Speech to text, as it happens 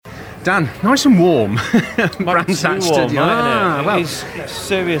Dan, nice and warm. Not too warm, well, it's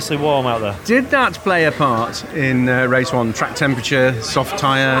seriously warm out there. Did that play a part in race one? Track temperature, soft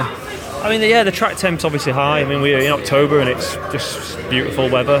tyre? I mean, the track temp's obviously high. I mean, we're in October and it's just beautiful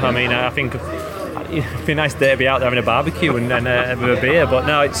weather. I mean, I think it'd be a nice day to be out there having a barbecue and with a beer, but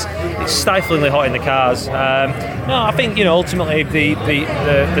no, it's stiflingly hot in the cars. No, I think ultimately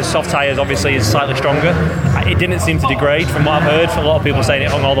the soft tyres obviously is slightly stronger. It didn't seem to degrade from what I've heard from a lot of people saying it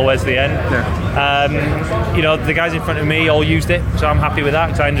hung all the way to the end. Yeah. The guys in front of me all used it, so I'm happy with that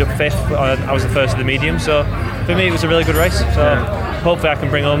because I ended up fifth. I was the first of the medium, so for me it was a really good race. So hopefully I can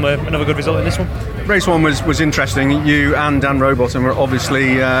bring home another good result in this one. Race one was interesting. You and Dan Rowbottom were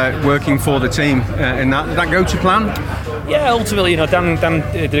obviously working for the team in that. Did that go to plan? Yeah, ultimately, Dan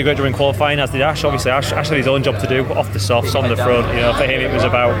did a great job in qualifying, as did Ash. Obviously, Ash had his own job to do off the softs, on the front. For him, it was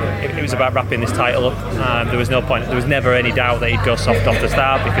about wrapping this title up. There was no point. There was never any doubt that he'd go soft off the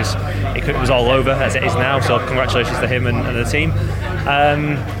start because it was all over as it is now. So congratulations to him and the team.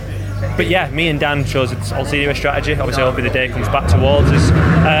 But yeah, me and Dan chose ulterior strategy. Obviously, hoping the day comes back towards us.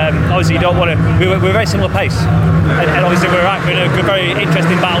 Obviously, you don't want to. We're a very similar pace, and obviously we're in a very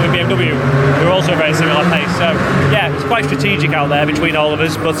interesting battle with BMW. We're also a very similar pace. So yeah, it's quite strategic out there between all of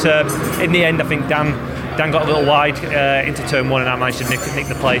us. But in the end, I think Dan got a little wide into turn one, and I managed to nick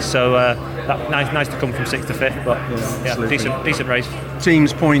the place. So nice to come from 6th to 5th. But yeah, decent race.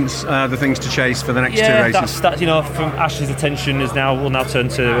 Teams points, the things to chase for the next two races. That's from Ash's attention will now turn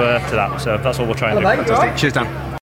to that. So that's what we'll try and do. Fantastic. Cheers, Dan.